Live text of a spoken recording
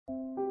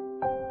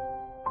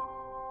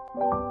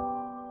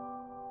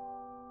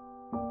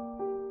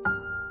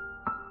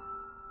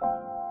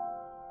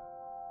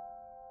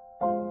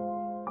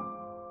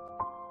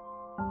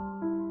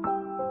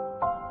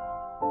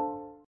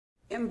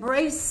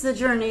Embrace the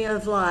journey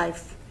of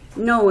life,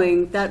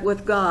 knowing that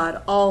with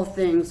God all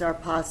things are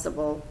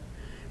possible.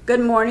 Good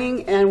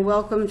morning and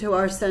welcome to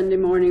our Sunday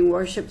morning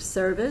worship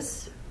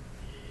service.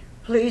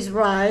 Please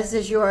rise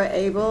as you are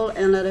able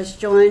and let us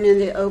join in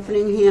the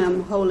opening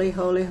hymn, Holy,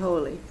 Holy,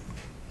 Holy.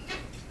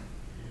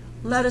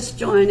 Let us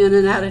join in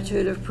an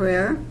attitude of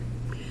prayer.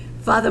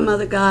 Father,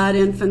 Mother, God,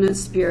 Infinite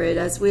Spirit,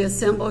 as we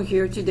assemble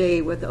here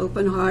today with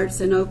open hearts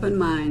and open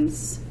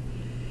minds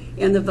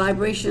in the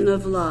vibration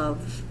of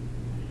love,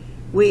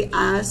 we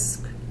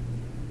ask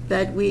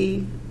that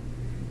we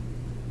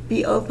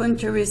be open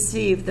to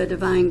receive the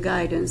divine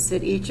guidance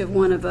that each of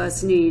one of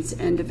us needs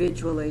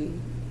individually,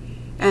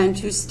 and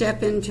to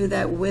step into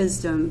that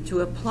wisdom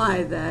to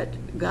apply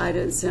that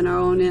guidance in our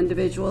own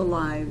individual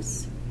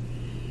lives,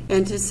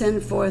 and to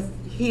send forth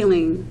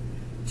healing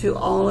to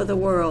all of the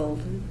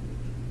world,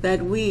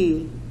 that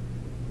we,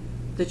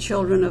 the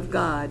children of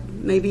God,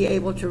 may be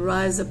able to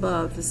rise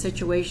above the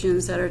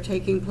situations that are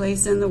taking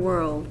place in the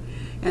world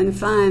and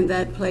find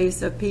that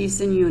place of peace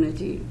and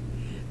unity,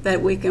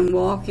 that we can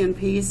walk in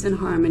peace and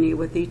harmony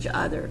with each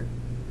other,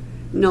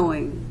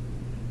 knowing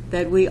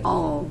that we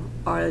all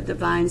are a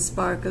divine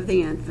spark of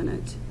the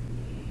infinite,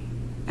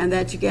 and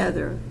that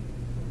together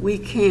we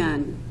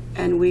can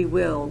and we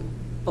will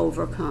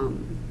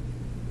overcome.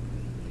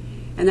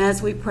 And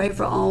as we pray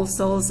for all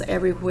souls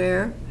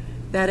everywhere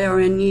that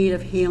are in need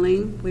of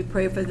healing, we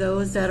pray for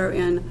those that are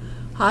in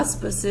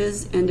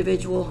hospices,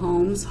 individual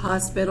homes,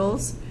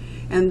 hospitals,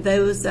 and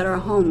those that are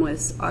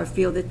homeless or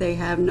feel that they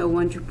have no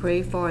one to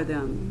pray for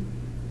them.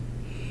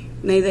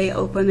 May they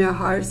open their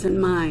hearts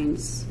and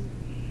minds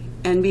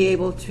and be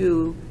able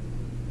to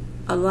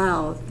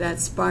allow that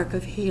spark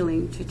of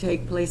healing to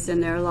take place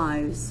in their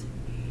lives,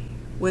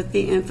 with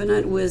the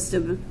infinite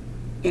wisdom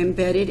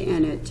embedded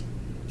in it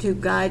to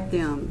guide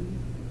them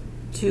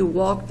to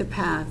walk the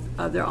path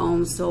of their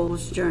own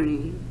soul's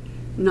journey,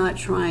 not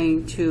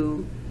trying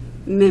to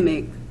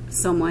mimic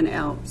someone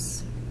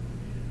else.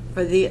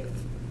 For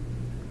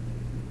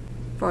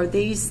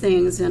these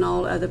things and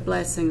all other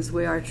blessings,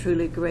 we are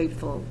truly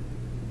grateful.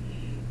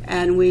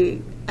 And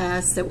we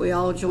ask that we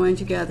all join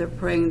together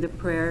praying the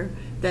prayer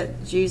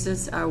that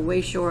Jesus, our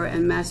wayshower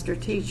and master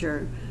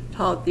teacher,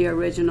 taught the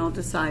original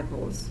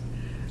disciples.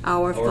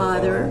 Our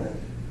Father,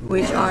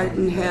 which art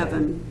in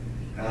heaven,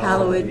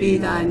 hallowed be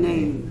thy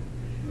name.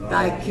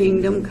 Thy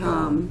kingdom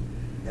come,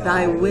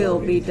 thy will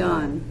be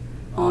done,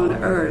 on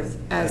earth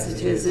as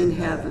it is in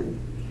heaven.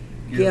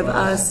 Give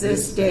us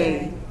this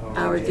day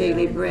our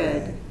daily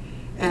bread,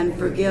 and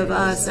forgive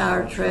us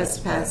our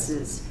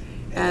trespasses,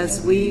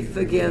 as we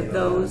forgive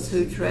those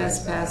who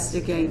trespass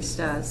against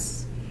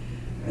us.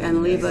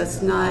 And leave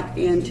us not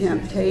in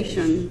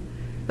temptation,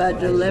 but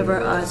deliver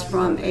us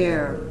from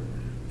error.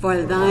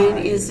 For thine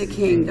is the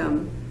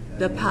kingdom,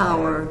 the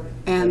power,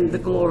 and the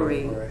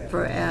glory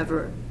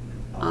forever.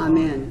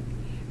 Amen.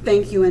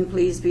 Thank you, and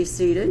please be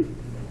seated.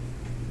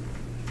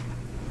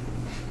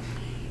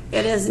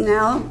 It is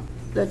now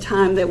the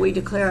time that we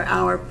declare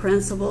our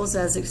principles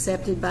as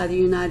accepted by the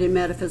United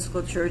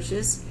Metaphysical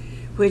Churches,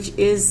 which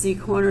is the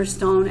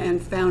cornerstone and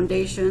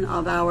foundation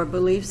of our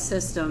belief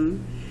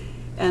system,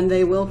 and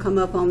they will come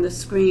up on the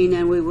screen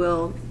and we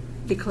will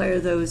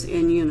declare those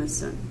in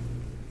unison.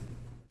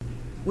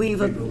 We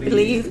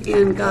believe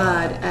in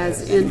God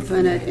as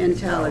infinite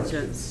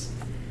intelligence.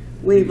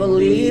 We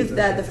believe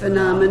that the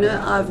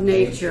phenomena of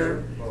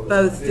nature,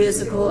 both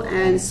physical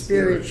and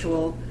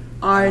spiritual,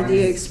 are the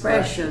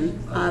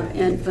expression of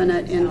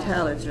infinite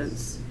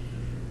intelligence.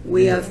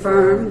 We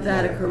affirm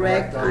that a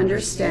correct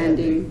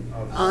understanding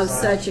of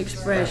such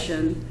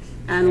expression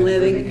and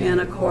living in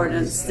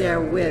accordance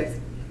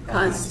therewith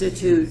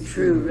constitute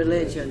true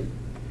religion.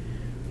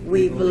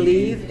 We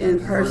believe in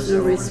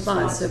personal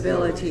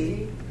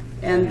responsibility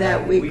and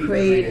that we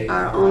create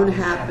our own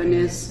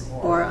happiness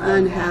or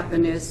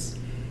unhappiness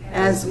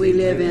as we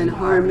live in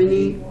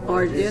harmony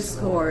or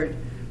discord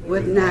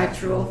with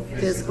natural,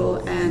 physical,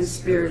 and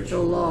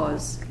spiritual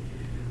laws.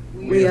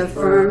 We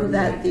affirm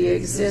that the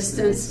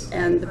existence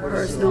and the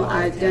personal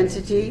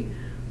identity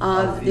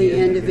of the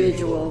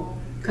individual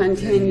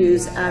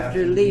continues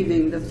after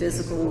leaving the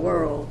physical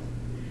world.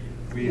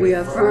 We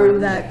affirm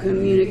that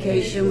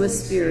communication with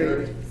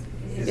spirit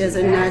is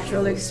a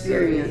natural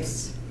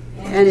experience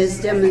and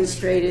is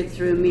demonstrated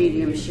through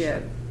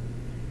mediumship.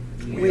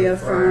 We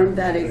affirm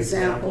that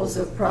examples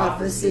of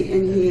prophecy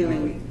and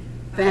healing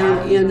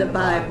found in the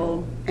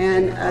Bible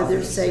and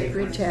other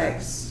sacred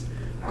texts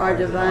are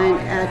divine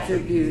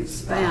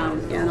attributes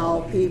found in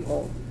all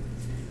people.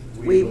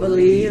 We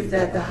believe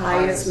that the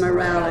highest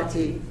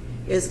morality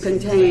is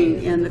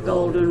contained in the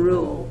Golden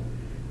Rule: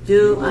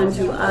 do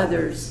unto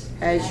others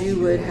as you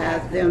would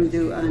have them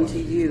do unto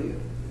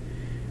you.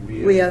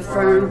 We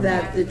affirm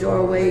that the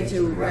doorway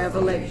to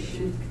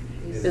revelation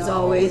is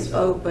always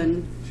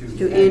open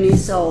to any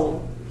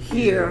soul,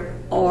 here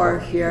or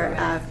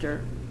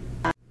hereafter.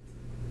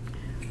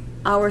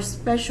 Our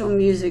special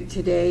music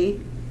today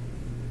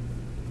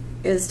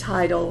is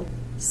titled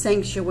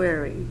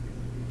Sanctuary.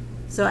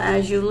 So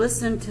as you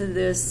listen to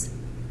this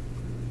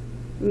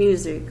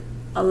music,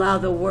 allow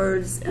the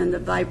words and the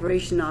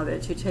vibration of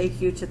it to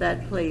take you to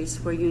that place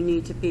where you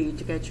need to be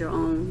to get your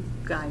own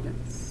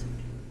guidance.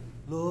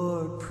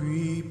 Lord,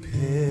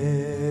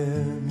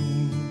 prepare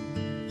me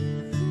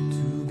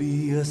to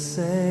be a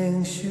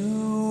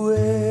sanctuary,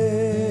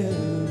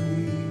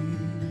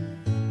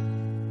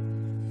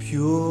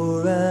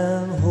 pure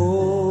and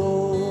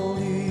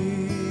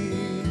holy,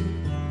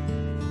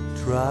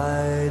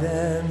 tried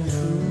and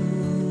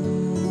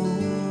true,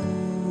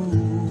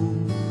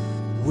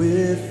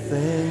 with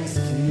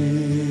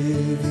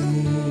thanksgiving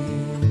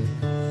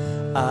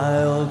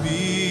I'll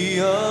be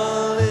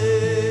a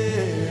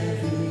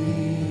living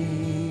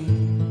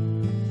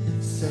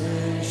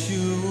sanctuary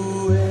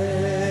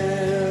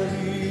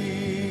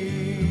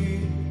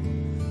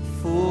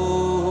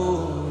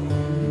for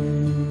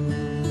you.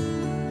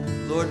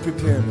 Lord,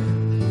 prepare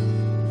me.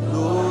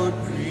 Lord,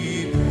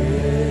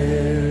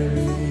 prepare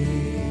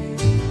me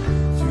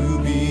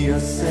to be a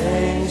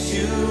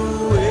sanctuary,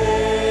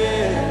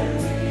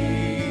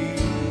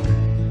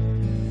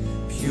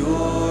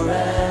 pure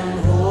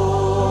and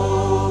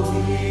holy,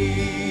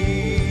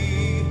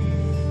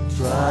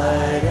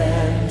 tried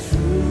and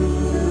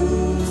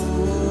true,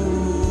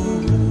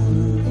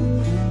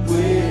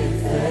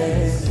 with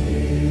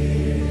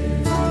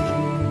thanksgiving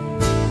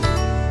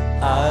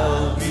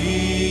I'll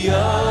be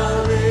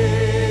a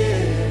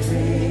living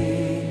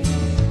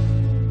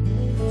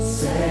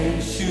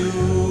sanctuary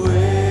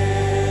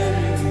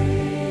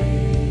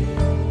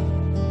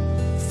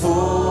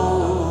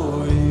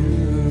for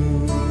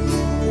you.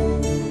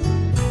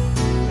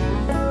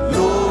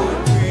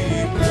 Lord,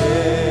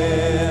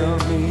 prepare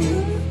me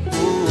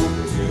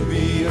to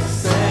be a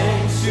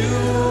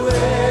sanctuary,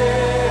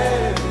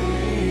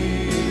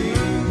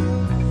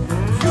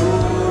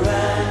 pure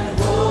and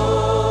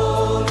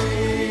holy,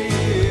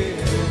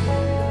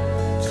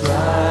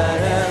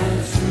 tried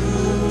and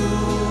true,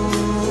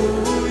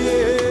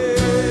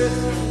 yes,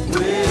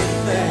 with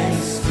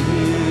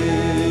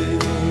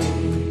thanksgiving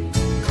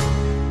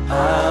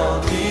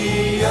I'll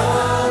be a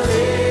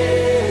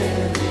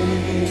living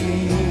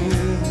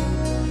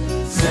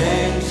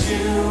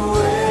sanctuary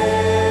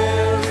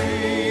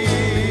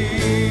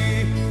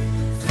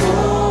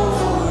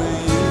for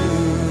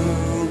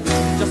you,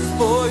 just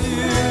for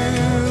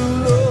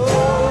you, Lord.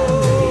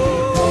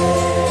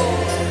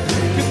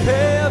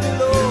 Prepare me,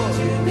 Lord,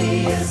 to be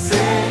a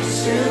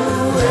sanctuary,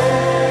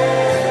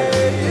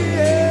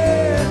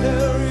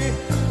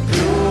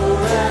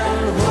 pure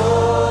and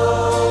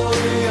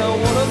holy. I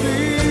wanna be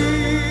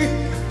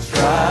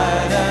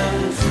tried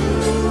and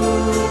true,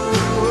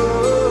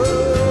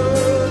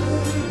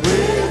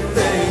 with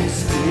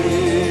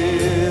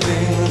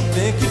thanksgiving.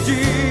 Thank you,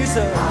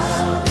 Jesus.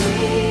 I'll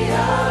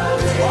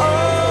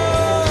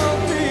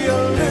be a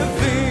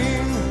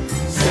living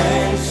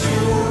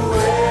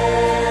sanctuary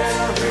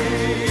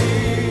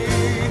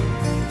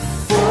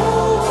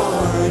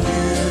for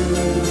you.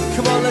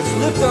 Come on, let's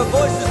lift our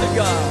voices to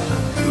God.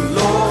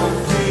 Lord,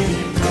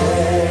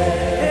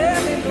 prepare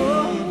me,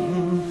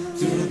 Lord,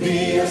 to be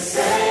a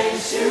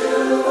sanctuary,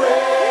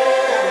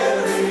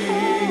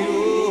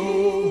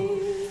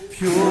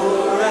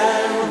 pure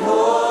and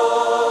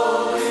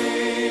holy,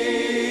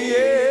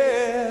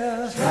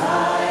 yeah,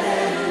 tried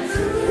and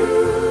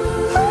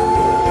true,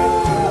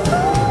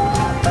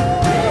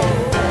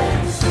 with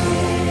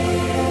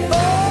thanksgiving.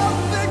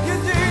 Oh, thank you,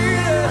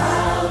 Jesus.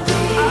 I'll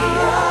be a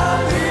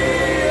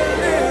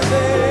living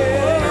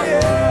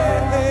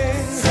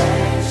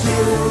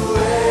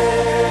sanctuary,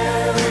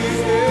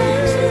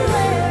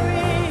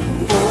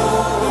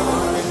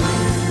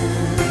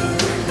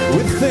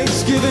 with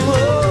thanksgiving,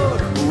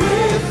 Lord,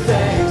 with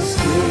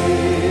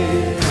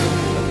thanksgiving.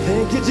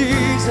 Thank you,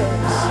 Jesus.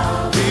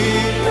 I'll be a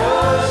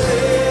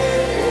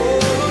living,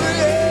 oh,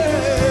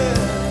 yes,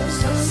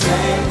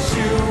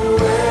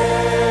 sanctuary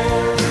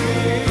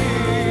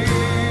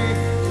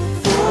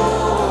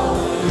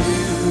for you,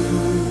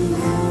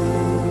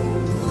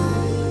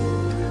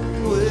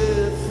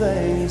 with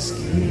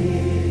thanksgiving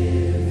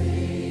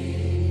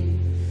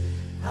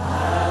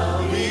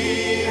I'll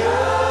be a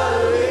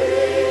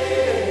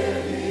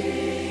living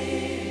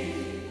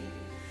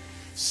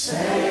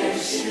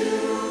sanctuary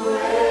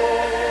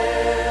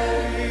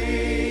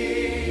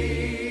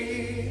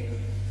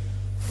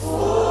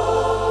for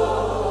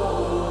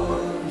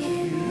you.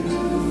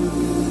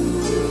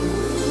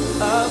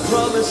 I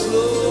promise,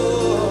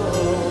 Lord,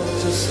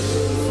 just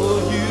for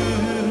you.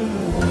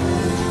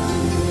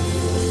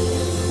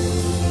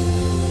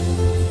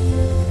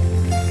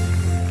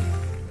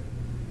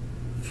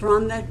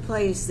 From that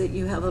place that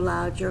you have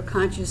allowed your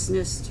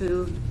consciousness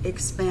to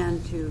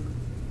expand to,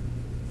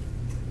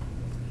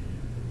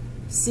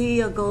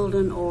 see a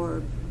golden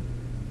orb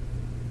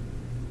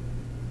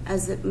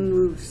as it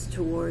moves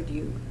toward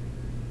you.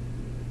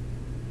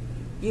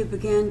 You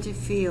begin to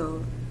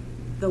feel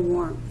the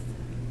warmth,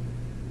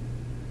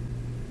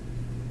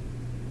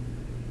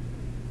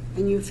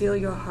 and you feel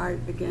your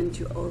heart begin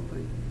to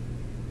open,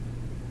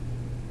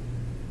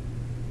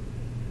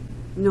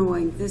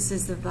 knowing this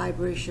is the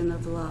vibration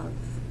of love.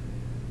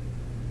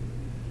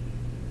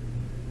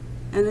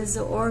 And as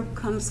the orb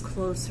comes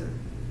closer,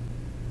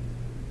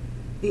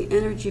 the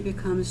energy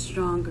becomes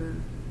stronger.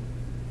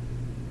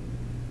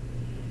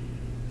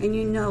 And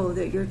you know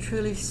that you're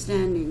truly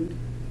standing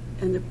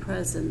in the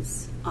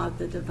presence of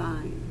the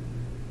divine.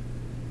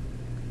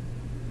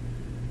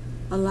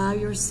 Allow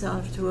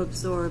yourself to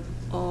absorb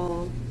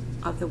all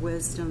of the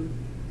wisdom.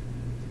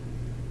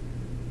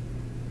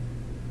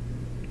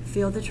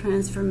 Feel the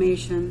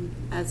transformation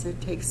as it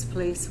takes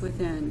place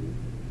within,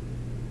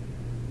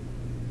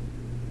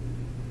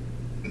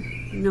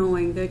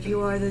 knowing that you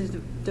are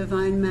the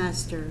divine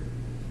master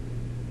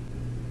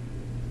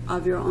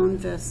of your own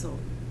vessel.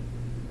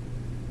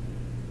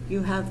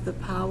 You have the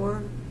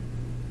power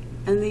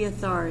and the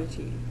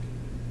authority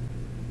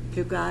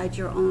to guide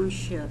your own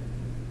ship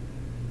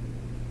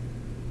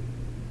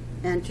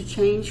and to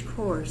change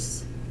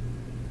course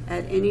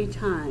at any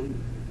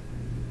time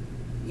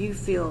you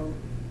feel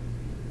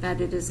that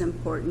it is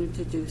important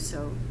to do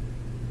so.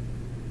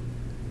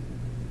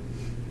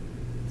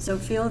 So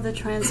feel the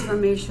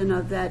transformation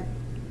of that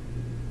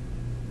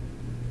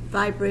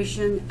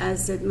vibration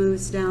as it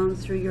moves down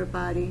through your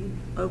body,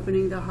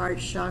 opening the heart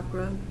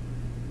chakra,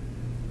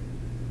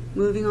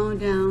 moving on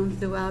down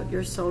throughout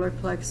your solar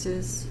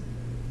plexus,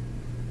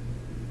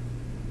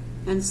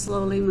 and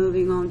slowly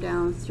moving on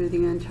down through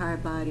the entire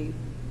body,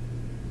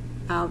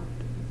 out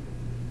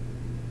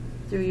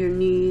through your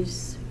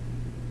knees,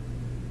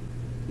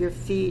 your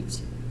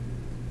feet,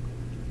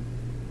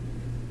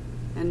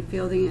 and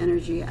feel the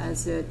energy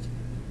as it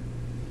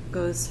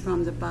goes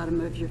from the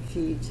bottom of your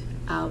feet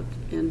out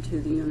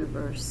into the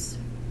universe,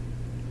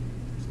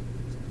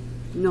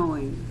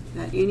 knowing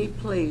that any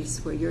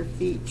place where your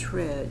feet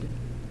tread,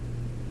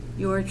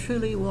 you are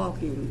truly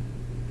walking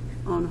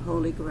on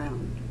holy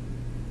ground.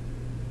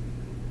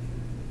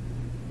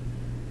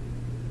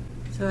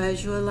 So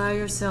as you allow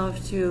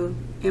yourself to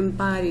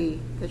embody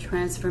the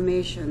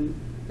transformation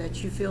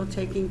that you feel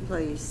taking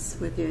place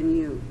within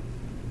you,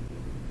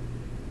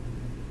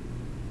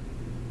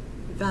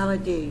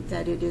 validate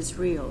that it is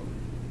real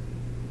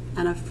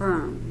and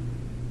affirm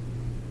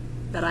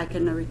that I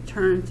can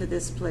return to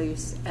this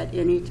place at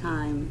any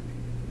time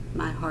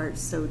my heart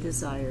so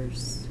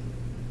desires.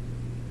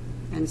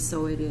 And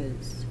so it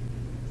is.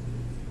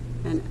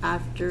 And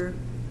after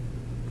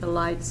the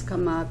lights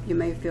come up, you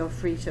may feel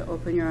free to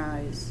open your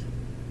eyes.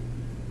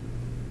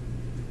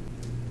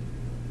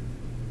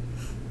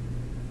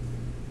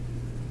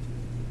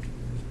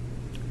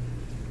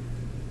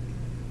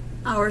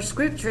 Our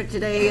scripture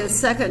today is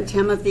 2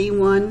 Timothy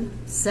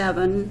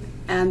 1:7,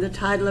 and the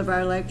title of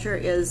our lecture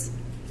is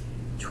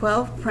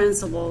 12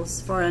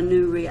 Principles for a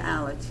New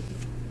Reality.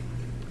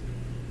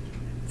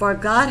 For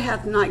God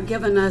hath not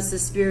given us a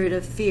spirit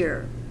of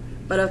fear,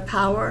 but of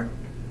power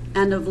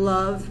and of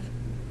love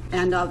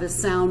and of a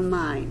sound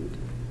mind.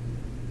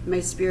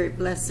 May Spirit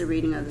bless the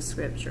reading of the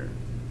scripture.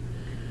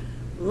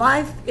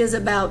 Life is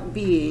about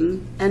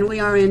being, and we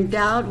are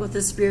endowed with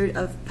the spirit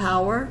of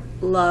power,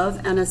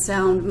 love, and a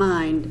sound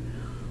mind,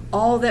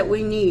 all that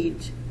we need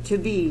to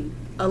be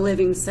a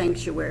living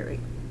sanctuary.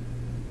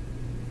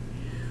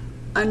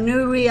 A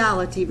new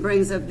reality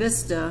brings a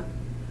vista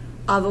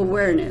of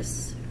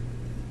awareness.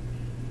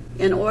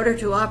 In order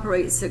to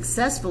operate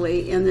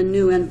successfully in the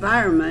new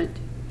environment,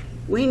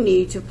 we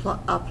need to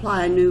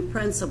apply new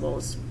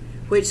principles,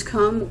 which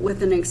come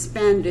with an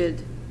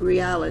expanded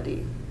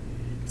reality.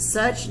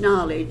 Such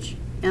knowledge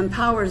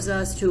empowers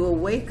us to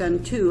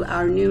awaken to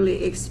our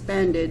newly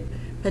expanded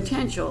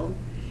potential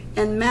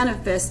and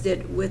manifest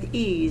it with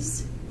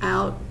ease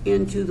out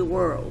into the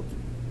world.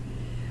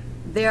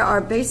 There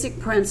are basic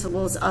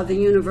principles of the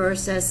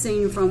universe as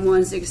seen from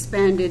one's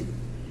expanded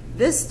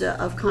vista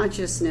of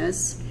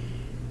consciousness,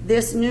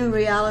 this new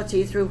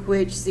reality through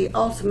which the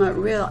ultimate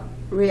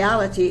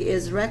reality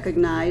is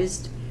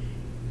recognized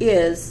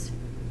is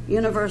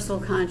universal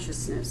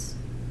consciousness,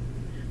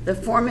 the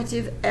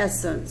formative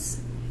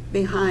essence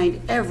behind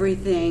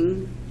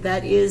everything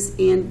that is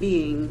in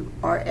being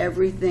or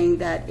everything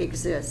that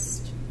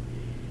exists.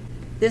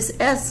 This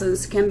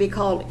essence can be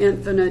called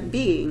infinite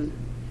being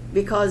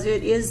because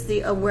it is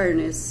the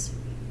awareness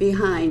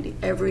behind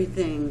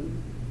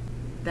everything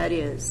that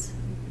is.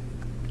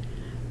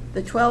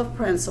 The 12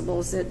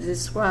 principles that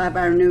describe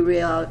our new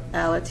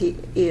reality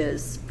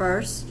is,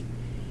 first,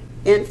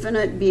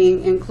 infinite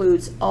being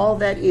includes all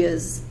that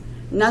is.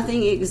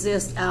 Nothing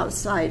exists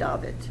outside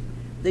of it.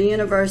 The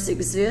universe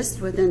exists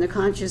within the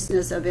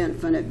consciousness of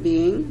infinite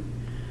being.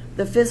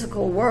 The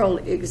physical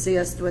world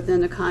exists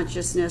within the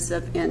consciousness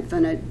of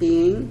infinite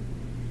being.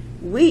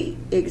 We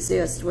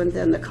exist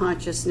within the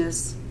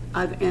consciousness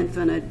of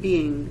infinite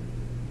being.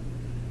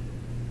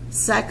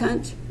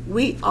 Second,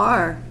 we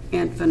are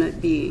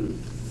infinite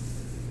being.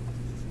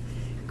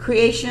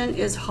 Creation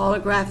is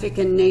holographic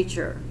in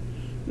nature,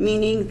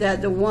 meaning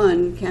that the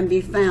one can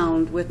be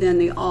found within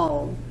the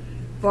all.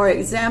 For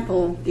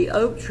example, the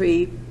oak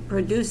tree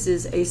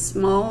produces a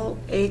small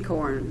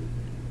acorn,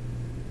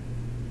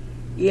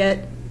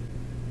 yet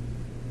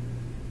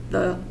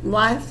the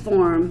life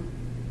form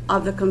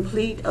of the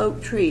complete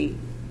oak tree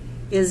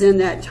is in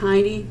that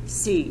tiny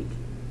seed.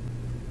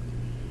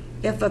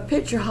 If a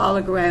picture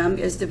hologram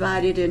is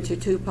divided into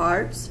two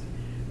parts,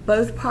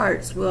 both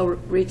parts will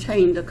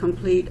retain the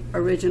complete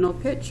original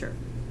picture.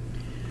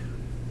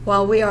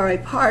 While we are a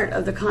part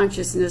of the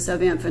consciousness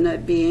of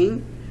infinite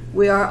being,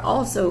 we are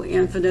also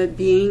infinite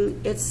being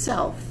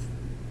itself.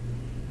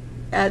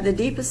 At the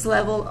deepest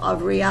level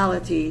of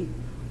reality,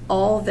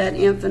 all that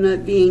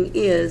infinite being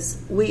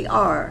is, we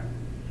are.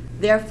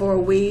 Therefore,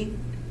 we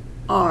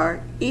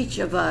are, each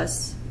of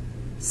us,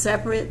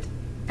 separate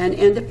and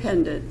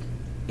independent,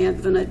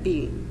 infinite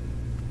being.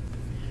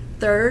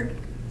 Third,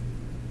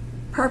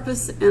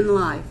 purpose in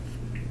life.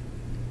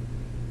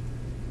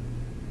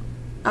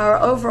 Our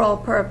overall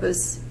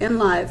purpose in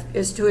life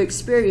is to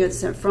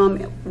experience it from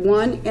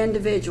one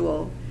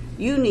individual,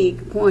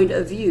 unique point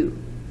of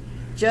view.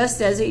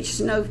 Just as each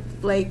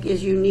snowflake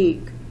is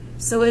unique,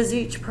 so is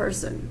each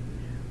person.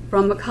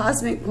 From a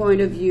cosmic point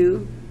of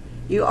view,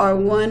 you are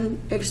one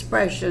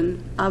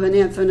expression of an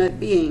infinite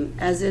being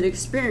as it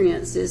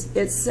experiences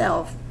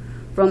itself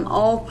from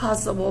all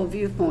possible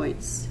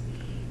viewpoints.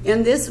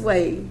 In this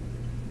way,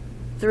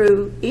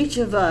 through each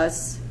of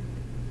us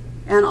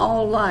and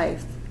all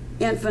life,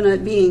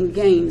 infinite being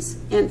gains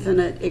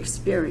infinite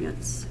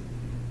experience.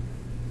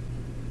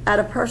 At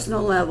a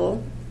personal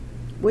level,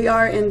 we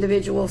are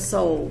individual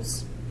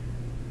souls,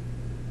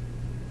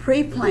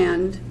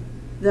 pre-planned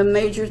the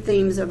major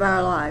themes of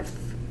our life.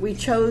 We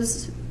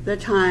chose the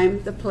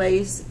time, the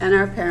place, and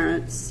our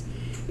parents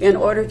in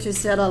order to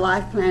set a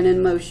life plan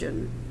in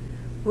motion,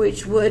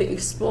 which would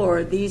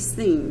explore these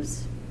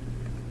themes.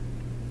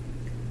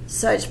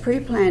 Such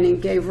pre-planning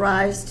gave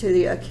rise to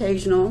the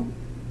occasional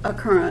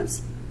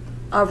occurrence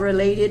of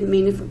related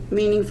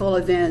meaningful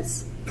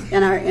events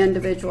in our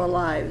individual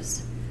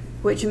lives,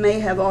 which may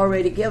have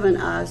already given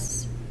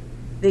us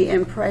the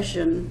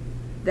impression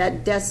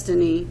that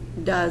destiny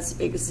does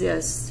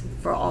exist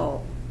for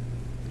all.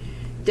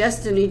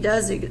 Destiny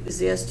does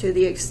exist to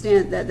the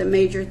extent that the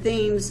major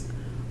themes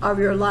of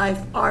your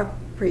life are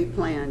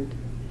pre-planned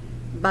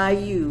by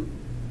you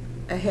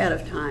ahead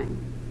of time.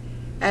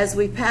 As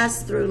we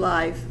pass through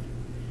life,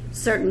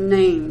 certain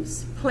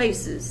names,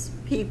 places,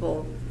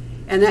 people,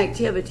 and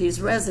activities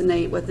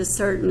resonate with a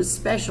certain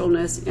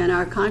specialness in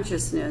our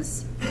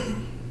consciousness.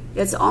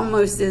 It's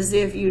almost as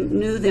if you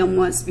knew them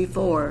once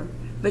before,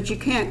 but you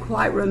can't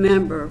quite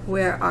remember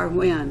where or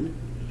when.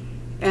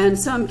 And in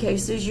some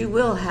cases, you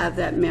will have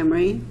that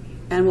memory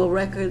and will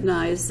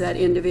recognize that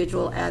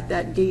individual at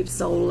that deep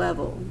soul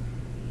level.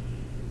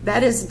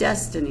 That is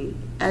destiny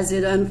as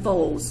it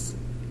unfolds,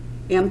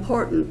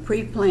 important,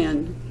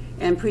 pre-planned,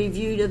 and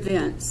previewed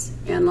events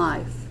in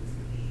life.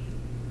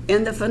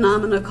 In the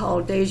phenomena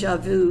called deja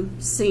vu,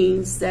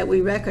 scenes that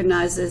we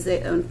recognize as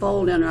they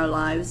unfold in our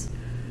lives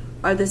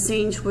are the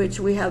scenes which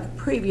we have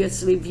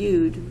previously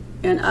viewed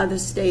in other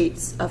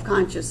states of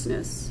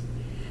consciousness.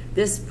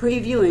 This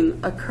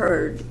previewing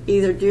occurred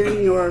either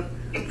during your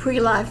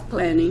pre-life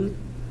planning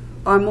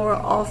or more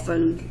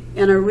often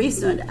in a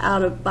recent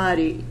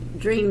out-of-body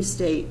dream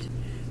state.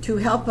 To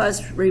help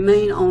us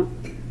remain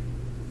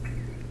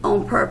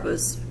on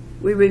purpose,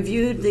 we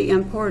reviewed the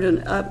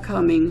important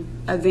upcoming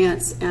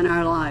events in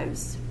our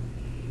lives.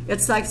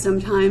 It's like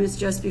sometimes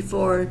just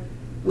before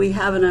we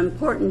have an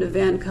important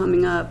event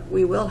coming up,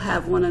 we will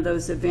have one of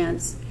those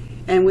events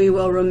and we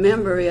will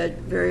remember it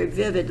very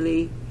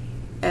vividly.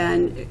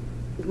 And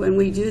when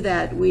we do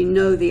that, we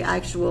know the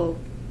actual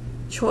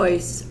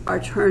choice or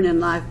turn in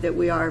life that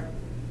we are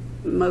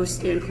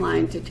most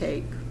inclined to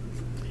take.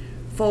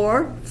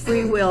 4,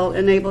 free will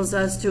enables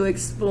us to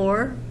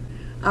explore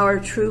our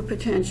true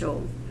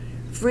potential.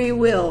 Free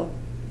will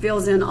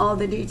fills in all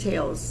the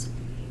details.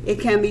 It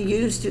can be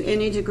used to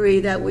any degree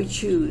that we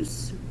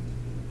choose.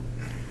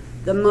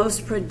 The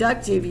most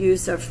productive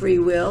use of free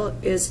will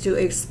is to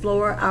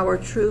explore our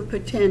true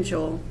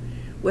potential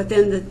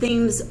within the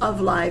themes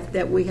of life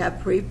that we have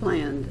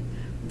pre-planned,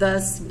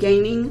 thus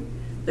gaining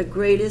the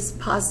greatest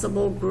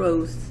possible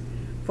growth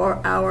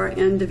for our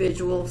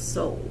individual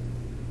soul.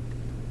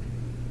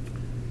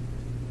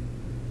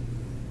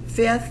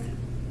 5th,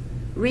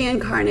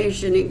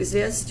 reincarnation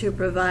exists to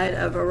provide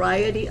a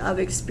variety of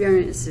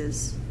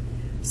experiences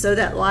so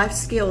that life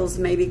skills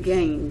may be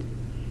gained,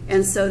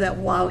 and so that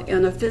while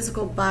in a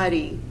physical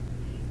body,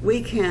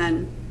 we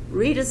can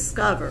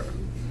rediscover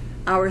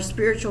our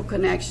spiritual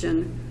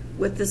connection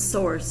with the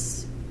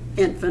source,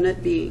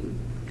 infinite being.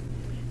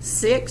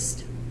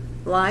 6th,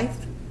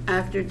 life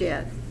after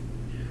death.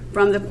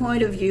 From the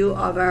point of view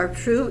of our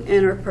true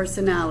inner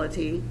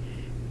personality,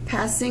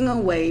 passing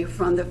away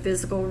from the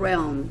physical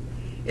realm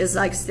is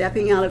like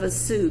stepping out of a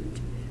suit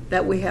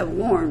that we have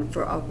worn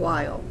for a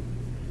while.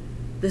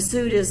 The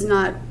suit is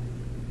not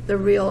the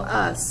real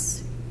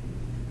us.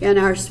 In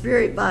our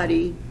spirit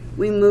body,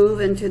 we move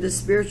into the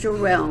spiritual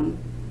realm,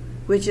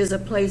 which is a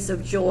place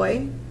of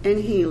joy and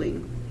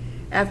healing.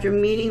 After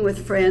meeting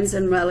with friends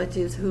and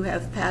relatives who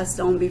have passed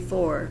on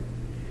before,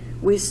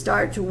 we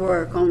start to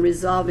work on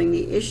resolving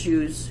the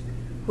issues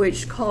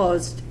which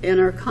caused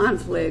inner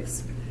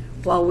conflicts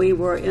while we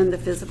were in the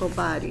physical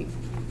body.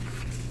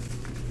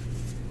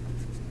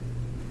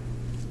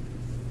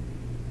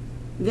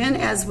 Then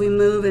as we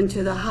move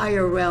into the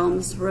higher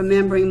realms,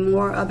 remembering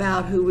more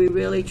about who we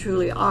really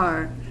truly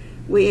are,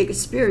 we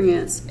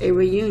experience a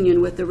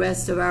reunion with the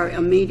rest of our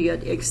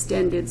immediate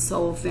extended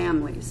soul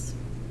families.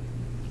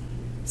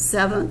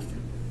 Seventh,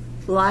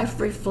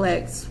 life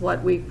reflects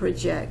what we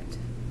project.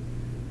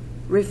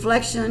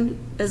 Reflection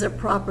is a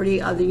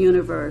property of the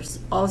universe,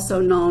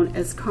 also known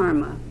as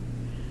karma.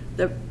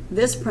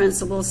 This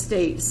principle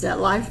states that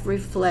life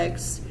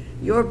reflects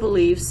your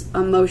beliefs,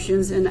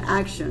 emotions, and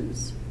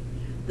actions.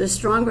 The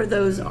stronger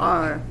those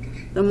are,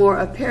 the more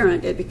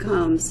apparent it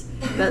becomes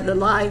that the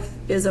life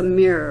is a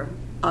mirror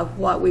of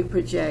what we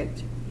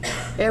project.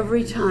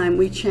 Every time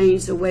we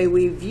change the way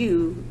we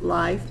view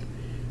life,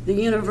 the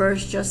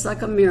universe, just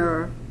like a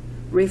mirror,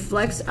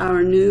 reflects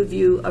our new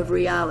view of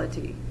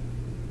reality.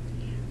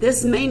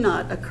 This may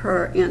not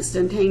occur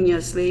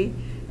instantaneously,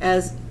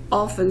 as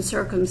often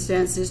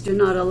circumstances do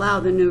not allow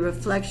the new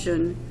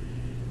reflection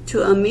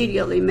to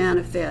immediately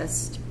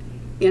manifest.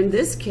 In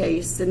this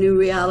case, the new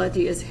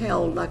reality is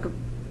held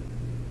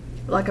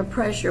like a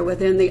pressure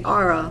within the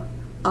aura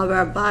of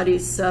our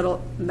body's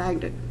subtle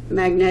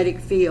magnetic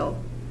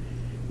field.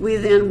 We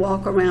then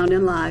walk around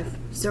in life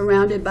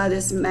surrounded by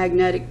this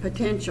magnetic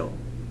potential,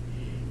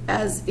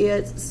 as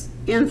it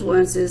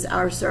influences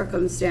our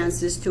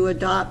circumstances to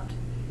adopt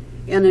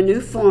in a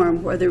new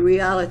form where the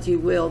reality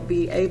will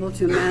be able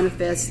to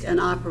manifest and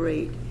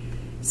operate.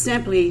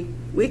 Simply,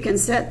 we can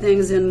set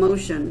things in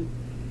motion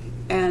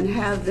and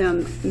have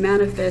them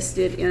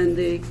manifested in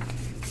the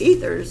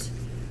ethers,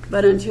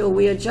 but until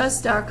we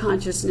adjust our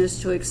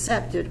consciousness to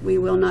accept it, we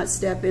will not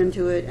step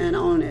into it and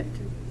own it.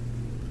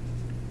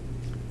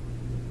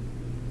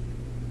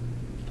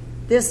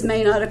 This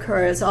may not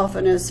occur as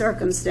often as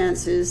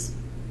circumstances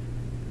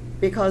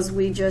because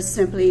we just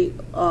simply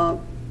are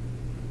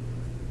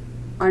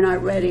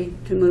not ready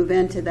to move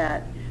into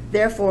that.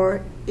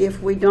 Therefore,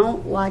 if we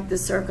don't like the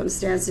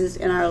circumstances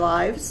in our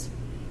lives,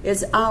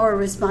 it's our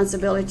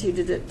responsibility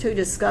to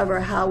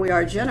discover how we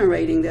are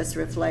generating this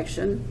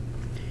reflection,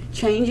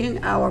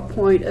 changing our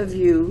point of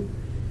view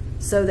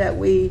so that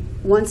we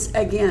once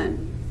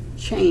again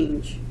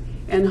change.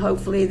 And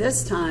hopefully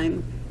this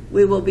time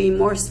we will be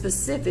more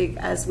specific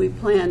as we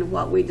plan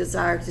what we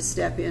desire to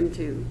step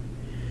into.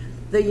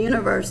 The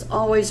universe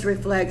always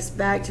reflects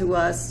back to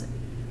us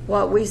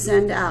what we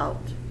send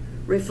out.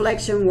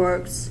 Reflection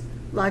works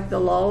like the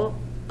law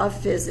of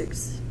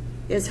physics.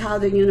 It's how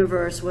the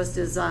universe was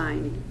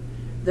designed.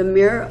 The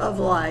mirror of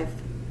life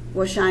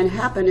will shine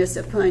happiness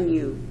upon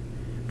you,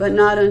 but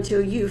not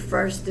until you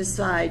first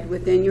decide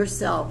within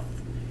yourself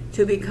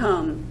to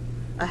become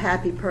a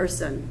happy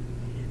person.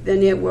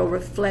 Then it will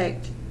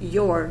reflect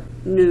your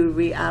new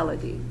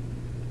reality.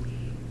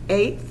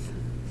 Eighth,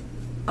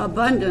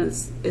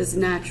 abundance is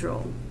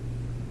natural.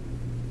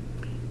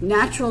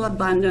 Natural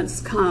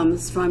abundance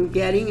comes from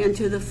getting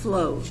into the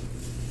flow.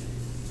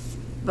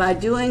 By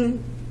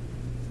doing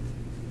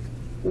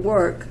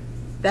work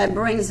that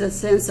brings a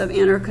sense of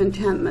inner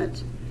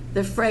contentment,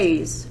 the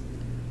phrase,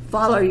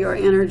 follow your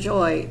inner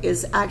joy,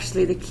 is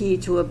actually the key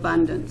to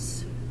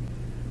abundance.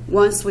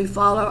 Once we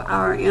follow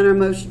our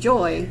innermost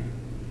joy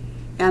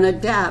and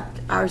adapt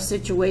our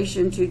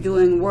situation to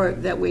doing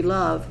work that we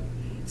love,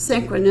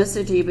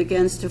 synchronicity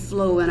begins to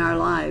flow in our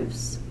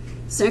lives.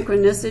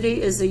 Synchronicity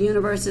is the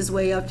universe's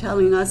way of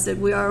telling us that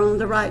we are on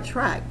the right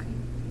track.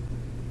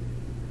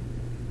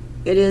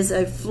 It is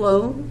a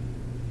flow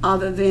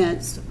of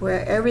events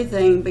where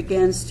everything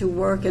begins to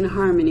work in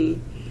harmony,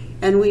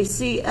 and we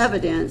see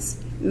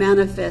evidence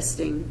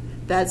manifesting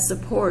that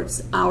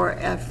supports our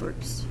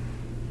efforts.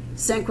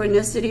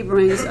 Synchronicity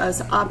brings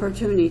us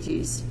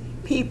opportunities,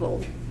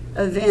 people,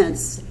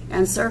 events,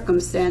 and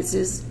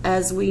circumstances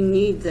as we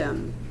need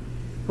them.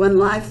 When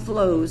life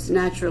flows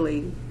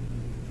naturally,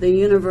 the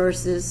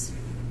universe's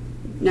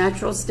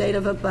natural state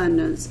of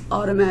abundance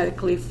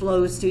automatically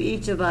flows to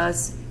each of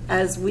us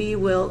as we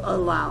will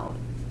allow.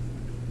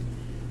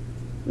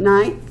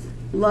 Ninth,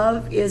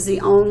 love is the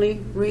only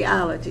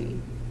reality.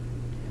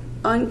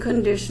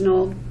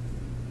 Unconditional,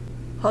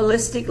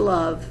 holistic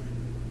love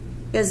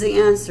is the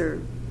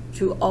answer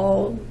to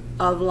all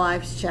of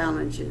life's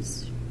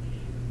challenges.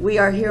 We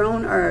are here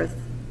on earth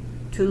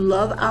to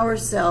love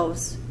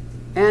ourselves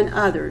and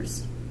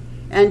others,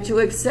 and to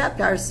accept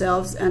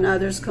ourselves and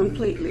others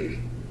completely,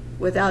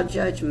 without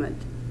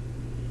judgment.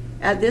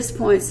 At this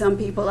point, some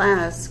people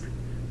ask,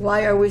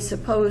 why are we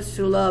supposed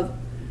to love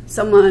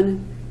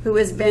someone who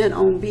is bent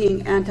on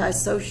being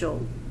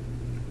antisocial,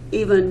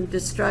 even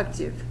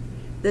destructive?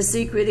 The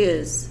secret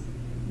is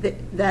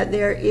that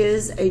there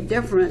is a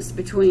difference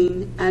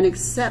between an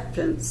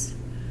acceptance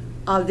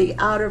of the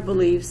outer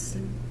beliefs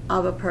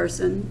of a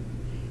person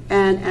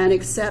and an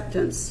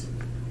acceptance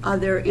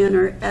of their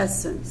inner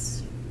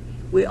essence.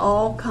 We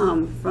all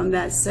come from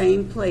that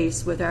same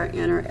place with our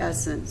inner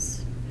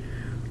essence.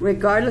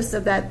 Regardless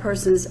of that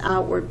person's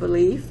outward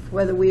belief,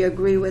 whether we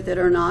agree with it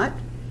or not,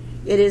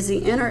 it is the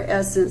inner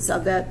essence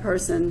of that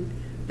person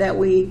that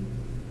we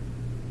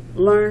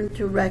learn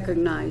to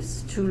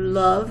recognize, to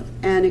love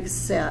and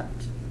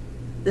accept.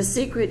 The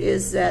secret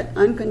is that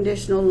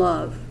unconditional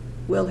love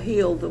will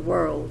heal the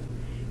world,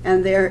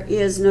 and there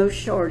is no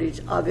shortage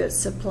of its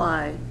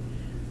supply.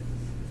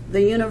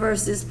 The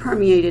universe is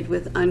permeated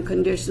with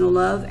unconditional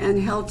love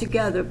and held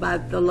together by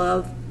the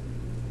love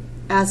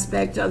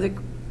aspect of the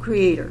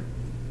Creator.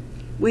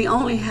 We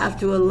only have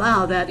to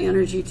allow that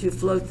energy to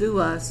flow through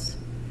us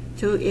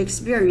to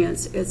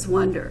experience its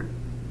wonder.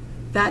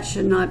 That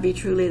should not be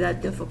truly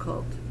that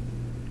difficult.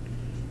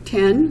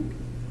 10.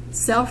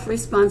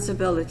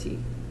 Self-responsibility.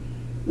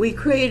 We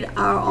create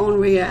our own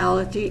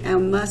reality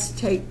and must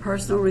take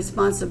personal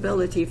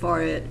responsibility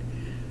for it,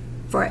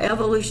 for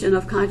evolution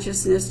of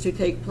consciousness to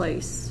take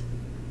place.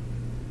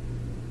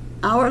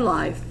 Our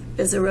life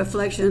is a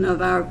reflection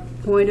of our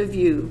point of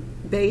view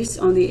based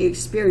on the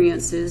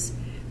experiences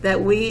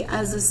that we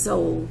as a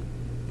soul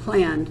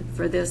planned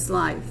for this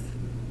life.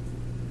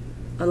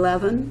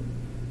 11.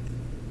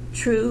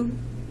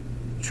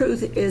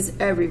 Truth is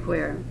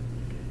everywhere.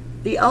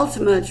 The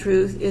ultimate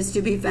truth is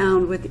to be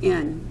found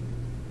within.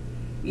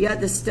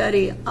 Yet the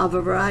study of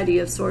a variety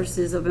of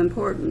sources of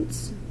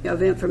importance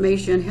of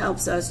information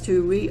helps us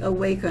to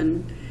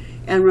reawaken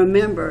and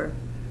remember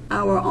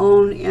our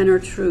own inner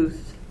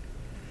truth.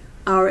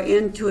 Our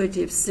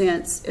intuitive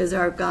sense is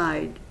our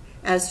guide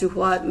as to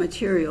what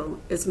material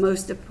is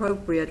most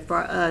appropriate for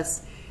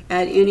us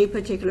at any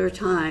particular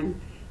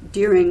time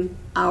during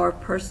our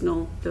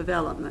personal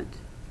development.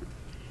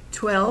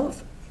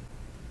 12.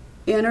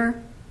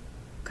 Inner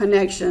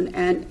connection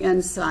and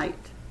insight.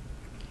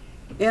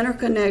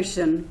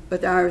 Interconnection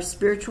with our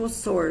spiritual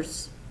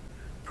source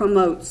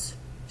promotes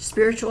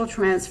spiritual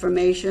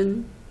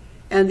transformation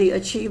and the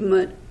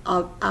achievement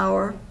of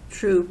our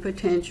true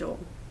potential.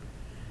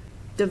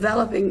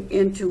 Developing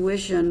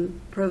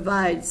intuition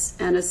provides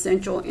an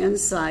essential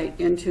insight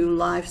into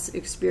life's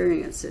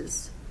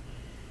experiences.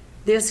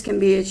 This can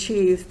be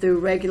achieved through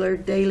regular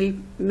daily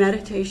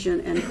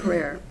meditation and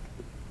prayer.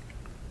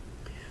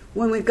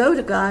 When we go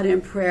to God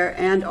in prayer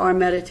and our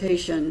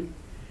meditation,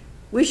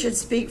 we should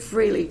speak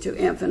freely to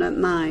Infinite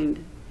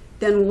Mind,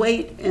 then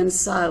wait in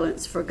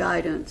silence for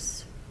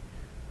guidance.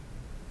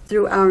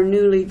 Through our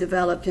newly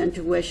developed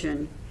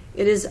intuition,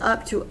 it is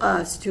up to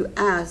us to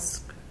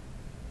act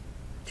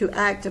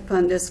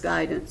upon this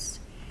guidance,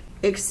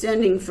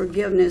 extending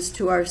forgiveness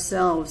to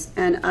ourselves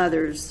and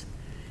others,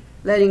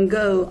 letting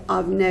go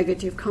of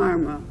negative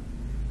karma,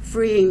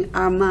 freeing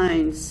our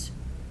minds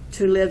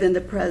to live in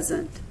the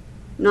present,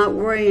 not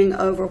worrying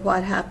over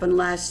what happened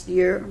last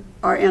year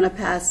or in a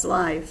past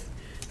life,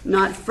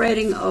 not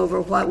fretting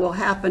over what will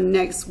happen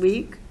next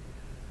week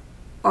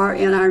or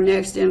in our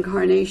next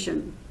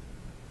incarnation.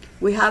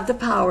 We have the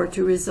power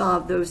to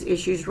resolve those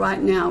issues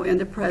right now in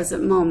the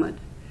present moment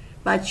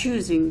by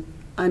choosing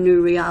a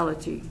new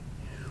reality,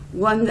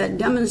 one that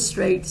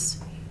demonstrates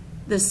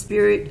the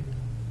spirit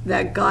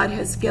that God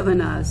has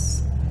given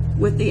us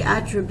with the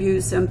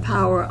attributes and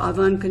power of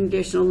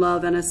unconditional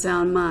love and a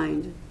sound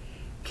mind,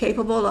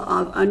 capable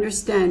of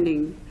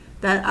understanding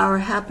that our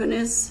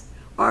happiness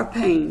or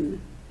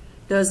pain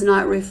does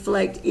not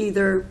reflect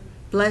either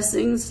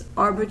blessings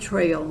or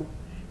betrayal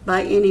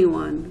by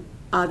anyone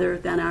other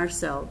than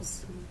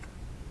ourselves.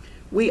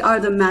 We are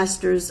the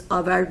masters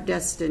of our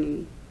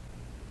destiny.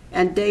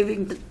 And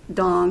David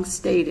Dong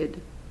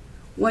stated,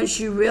 once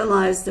you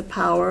realize the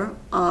power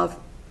of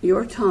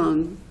your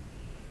tongue,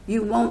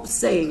 you won't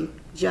say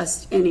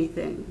just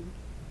anything.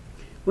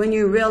 When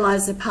you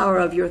realize the power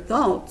of your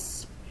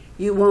thoughts,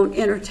 you won't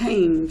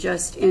entertain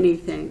just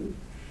anything.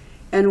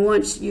 And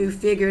once you've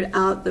figured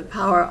out the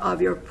power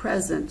of your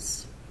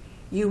presence,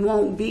 you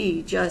won't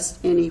be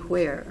just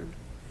anywhere.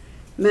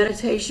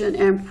 Meditation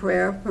and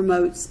prayer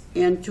promotes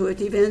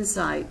intuitive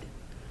insight,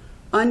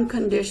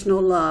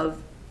 unconditional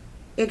love,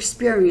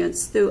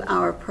 experience through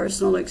our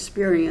personal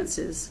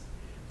experiences,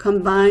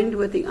 combined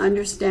with the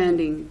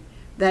understanding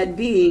that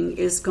being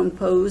is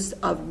composed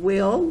of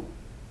will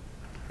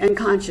and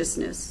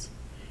consciousness,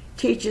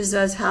 teaches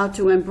us how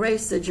to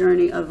embrace the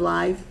journey of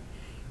life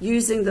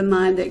using the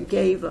mind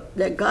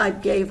that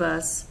God gave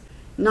us,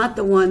 not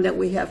the one that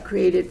we have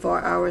created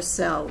for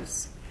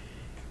ourselves.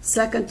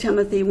 2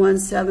 Timothy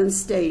 1:7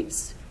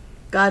 states,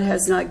 God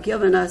has not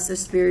given us a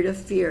spirit of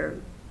fear,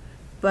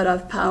 but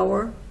of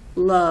power,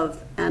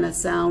 love, and a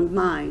sound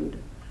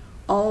mind,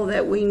 all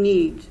that we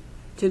need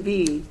to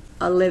be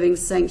a living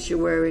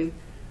sanctuary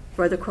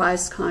for the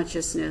Christ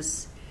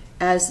consciousness,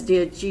 as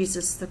did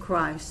Jesus the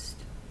Christ.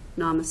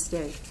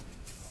 Namaste.